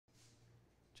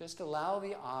Just allow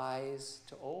the eyes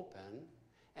to open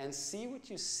and see what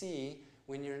you see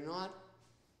when you're not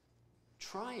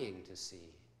trying to see,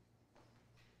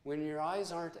 when your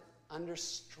eyes aren't under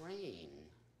strain.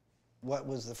 What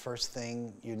was the first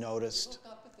thing you noticed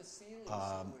Look up at the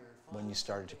ceiling when you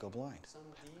started to go blind?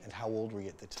 And how old were you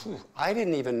at the time? I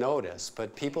didn't even notice,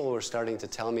 but people were starting to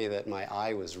tell me that my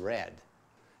eye was red.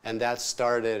 And that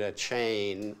started a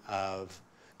chain of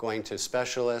going to a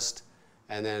specialist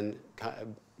and then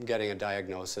getting a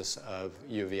diagnosis of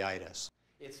uveitis.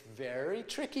 It's very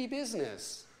tricky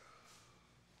business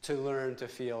to learn to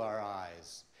feel our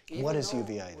eyes. What is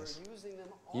uveitis?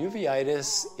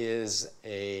 Uveitis is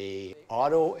an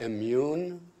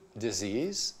autoimmune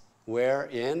disease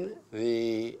wherein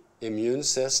the immune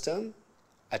system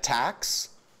attacks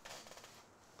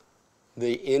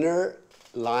the inner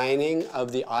lining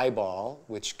of the eyeball,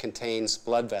 which contains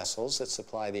blood vessels that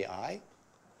supply the eye.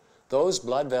 Those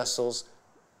blood vessels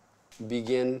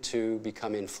begin to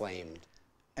become inflamed.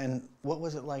 And what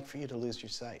was it like for you to lose your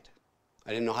sight?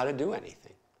 I didn't know how to do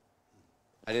anything.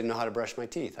 I didn't know how to brush my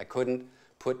teeth. I couldn't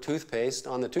put toothpaste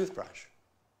on the toothbrush.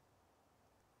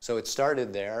 So it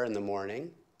started there in the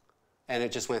morning, and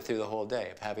it just went through the whole day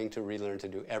of having to relearn to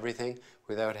do everything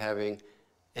without having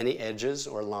any edges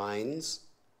or lines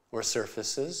or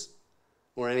surfaces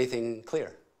or anything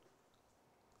clear.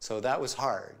 So that was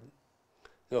hard.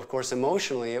 So of course,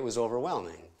 emotionally, it was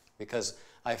overwhelming because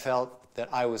I felt that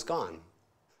I was gone.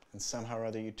 And somehow or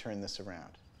other you turned this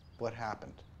around. What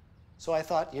happened? So I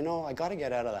thought, you know, I got to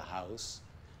get out of the house.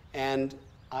 And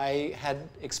I had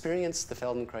experienced the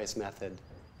Feldenkrais method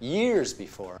years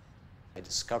before. I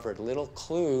discovered little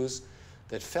clues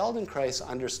that Feldenkrais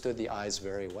understood the eyes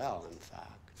very well, in fact.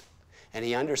 And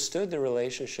he understood the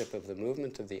relationship of the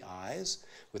movement of the eyes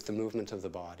with the movement of the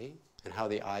body and how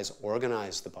the eyes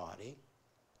organize the body.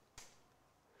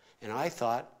 And I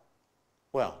thought,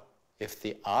 well, if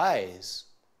the eyes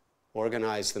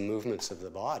organize the movements of the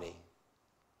body,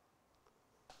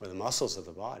 or the muscles of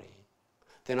the body,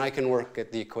 then I can work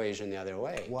at the equation the other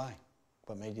way. Why?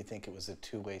 What made you think it was a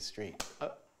two-way street?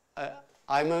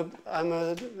 I'm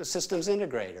a systems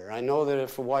integrator. I know that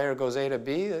if a wire goes A to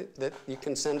B, that you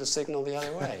can send a signal the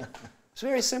other way. It's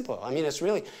very simple. I mean, it's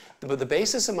really, but the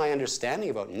basis of my understanding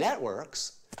about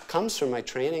networks comes from my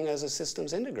training as a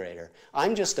systems integrator.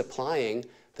 I'm just applying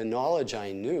the knowledge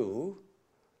I knew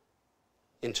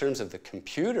in terms of the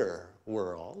computer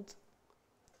world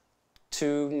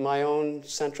to my own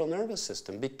central nervous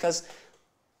system, because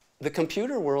the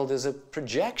computer world is a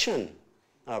projection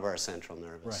of our central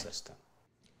nervous system.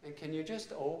 And can you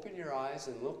just open your eyes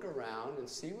and look around and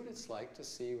see what it's like to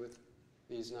see with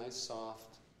these nice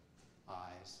soft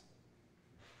eyes?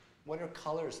 What are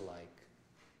colors like?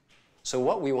 So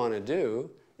what we want to do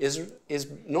is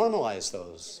normalize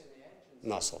those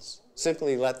muscles.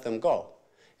 Simply let them go.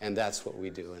 And that's what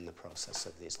we do in the process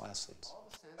of these lessons.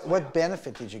 What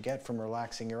benefit did you get from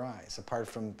relaxing your eyes, apart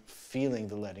from feeling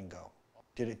the letting go?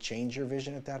 Did it change your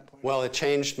vision at that point? Well, it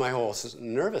changed my whole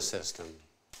nervous system,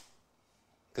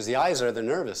 because the eyes are the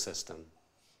nervous system.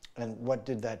 And what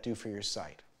did that do for your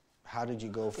sight? How did you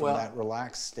go from that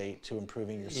relaxed state to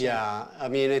improving your sight? Yeah, I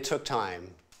mean, it took time,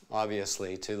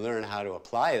 obviously, to learn how to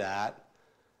apply that.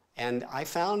 And I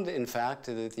found, in fact,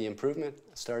 that the improvement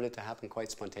started to happen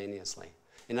quite spontaneously.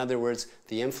 In other words,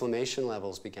 the inflammation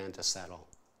levels began to settle.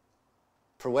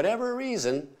 For whatever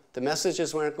reason, the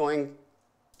messages weren't going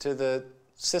to the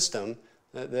system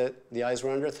that the eyes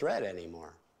were under threat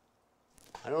anymore.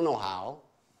 I don't know how.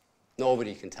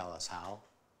 Nobody can tell us how.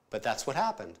 But that's what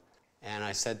happened. And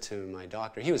I said to my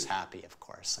doctor, he was happy, of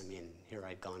course. I mean, here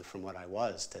I'd gone from what I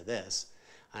was to this.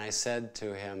 And I said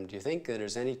to him, do you think that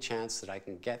there's any chance that we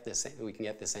can get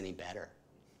this any better?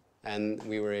 And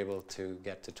we were able to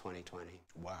get to 20/20.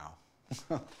 Wow.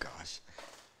 Oh, gosh.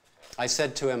 I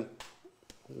said to him,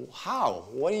 how?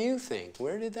 What do you think?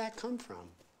 Where did that come from?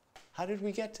 How did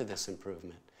we get to this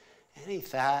improvement? And he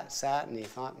sat and he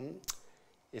thought,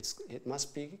 it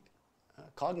must be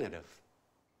cognitive.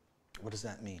 What does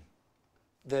that mean?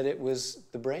 That it was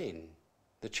the brain.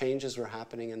 The changes were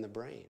happening in the brain.